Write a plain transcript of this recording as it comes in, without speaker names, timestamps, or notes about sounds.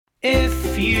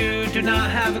If you do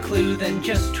not have a clue, then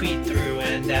just tweet through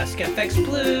and ask FX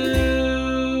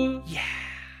Blue. Yeah.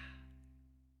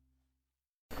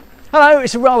 Hello,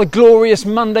 it's a rather glorious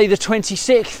Monday the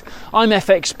 26th. I'm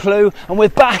FX Blue and we're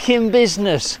back in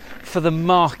business for the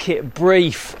market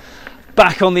brief.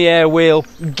 Back on the Airwheel,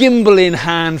 gimbal in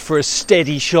hand for a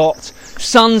steady shot.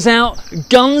 Sun's out,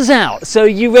 guns out. So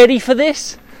you ready for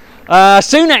this?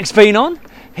 Sunak's been on.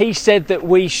 He said that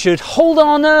we should hold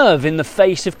our nerve in the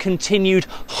face of continued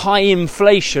high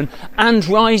inflation and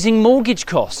rising mortgage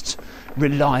costs.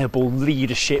 Reliable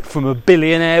leadership from a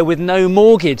billionaire with no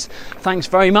mortgage. Thanks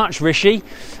very much, Rishi.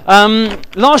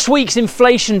 Last week's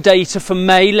inflation data for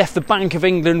May left the Bank of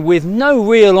England with no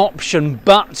real option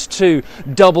but to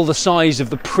double the size of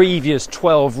the previous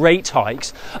 12 rate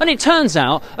hikes. And it turns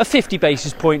out a 50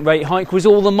 basis point rate hike was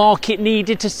all the market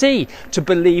needed to see to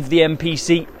believe the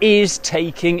MPC is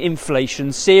taking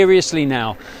inflation seriously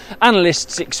now.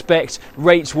 Analysts expect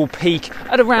rates will peak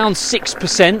at around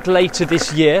 6% later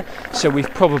this year. So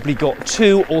we've probably got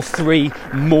 2 or 3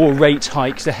 more rate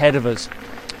hikes ahead of us.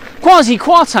 Kwasi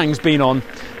Kwarteng's been on.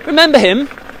 Remember him?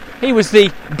 He was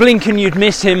the blink and you'd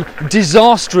miss him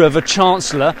disaster of a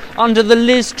Chancellor under the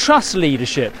Liz Truss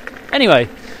leadership. Anyway,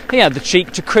 he had the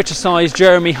cheek to criticise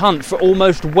Jeremy Hunt for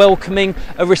almost welcoming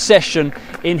a recession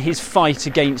in his fight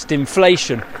against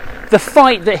inflation. The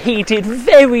fight that he did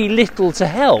very little to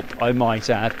help, I might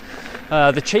add.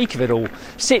 The cheek of it all.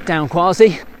 Sit down,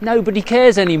 Kwasi. Nobody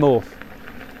cares anymore.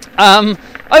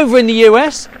 Over in the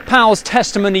US, Powell's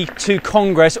testimony to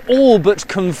Congress all but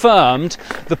confirmed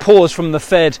the pause from the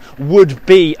Fed would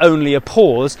be only a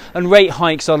pause and rate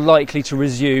hikes are likely to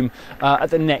resume at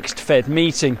the next Fed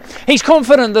meeting. He's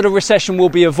confident that a recession will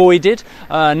be avoided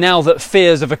now that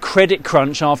fears of a credit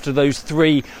crunch after those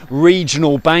 3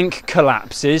 regional bank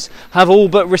collapses have all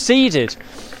but receded.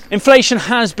 Inflation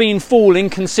has been falling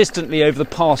consistently over the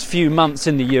past few months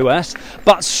in the US,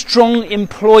 but strong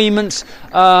employment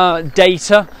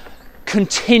data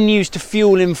continues to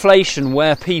fuel inflation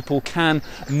where people can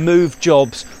move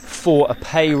jobs for a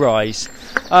pay rise.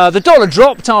 The dollar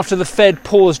dropped after the Fed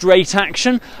paused rate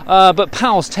action, but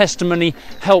Powell's testimony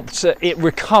helped it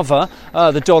recover.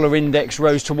 The dollar index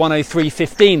rose to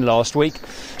 103.15 last week.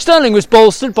 Sterling was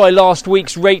bolstered by last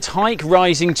week's rate hike,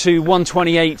 rising to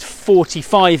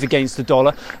 128.45 against the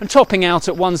dollar and topping out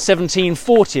at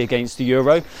 117.40 against the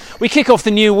euro. We kick off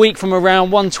the new week from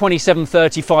around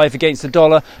 127.35 against the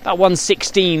dollar, about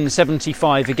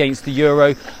 116.75 against the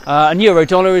euro, and euro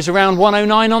dollar is around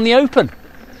 109 on the open.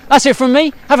 That's it from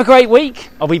me. Have a great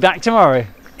week. I'll be back tomorrow.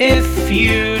 If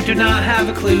you do not have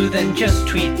a clue, then just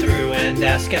tweet through and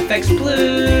ask FX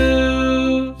Blue.